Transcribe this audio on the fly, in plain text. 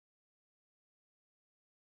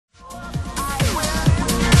Time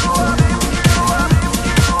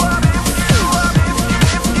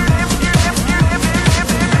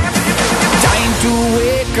to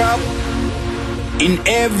wake up in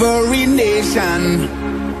every nation.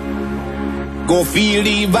 Go feel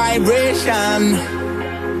the vibration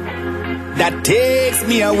that takes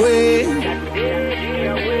me away.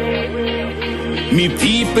 Me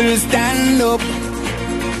people stand up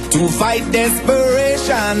to fight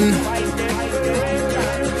desperation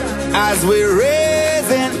as we're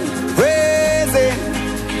raising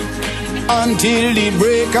until the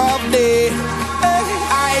break of day.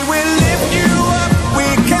 I will lift you up, we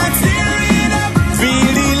can't steer it up.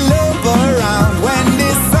 Feel the love around when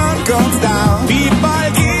the sun comes down. People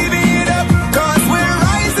give it up, cause we're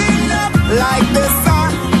rising up like the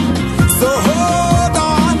sun. So hold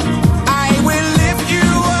on, I will lift you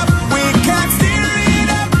up, we can't steer it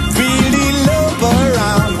up. Feel the love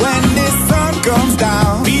around when the sun comes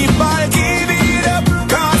down. People give it up,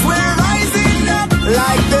 cause we're rising up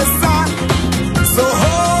like the sun. So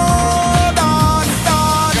hold on,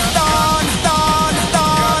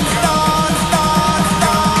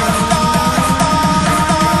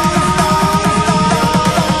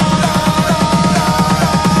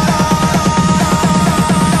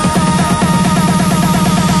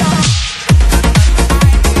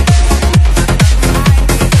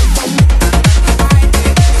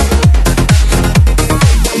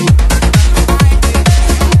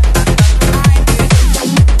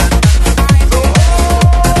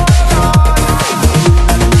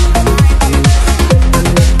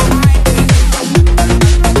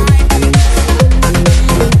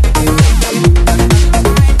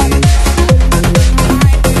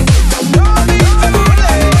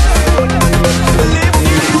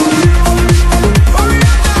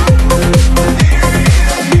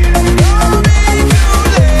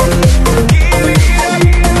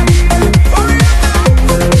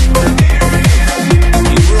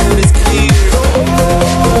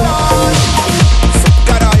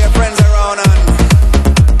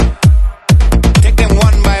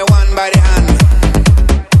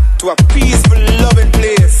 to a peaceful, loving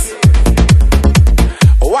place.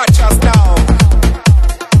 Watch us now.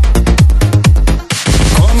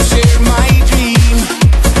 Come share my dream.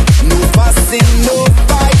 No fussing, no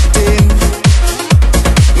fighting.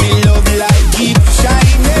 Me love light keep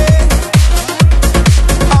shining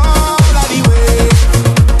all of the way.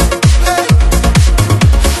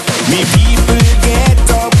 Me people get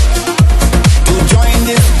up to join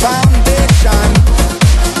this foundation.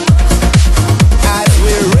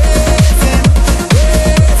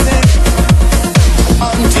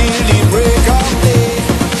 Until the break of day,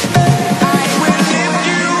 I will lift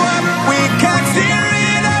you up, we can steer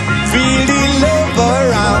it up. Feel the love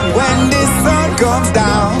around when the sun comes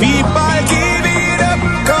down. People give it up,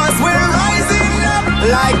 cause we're rising up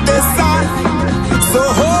like the sun.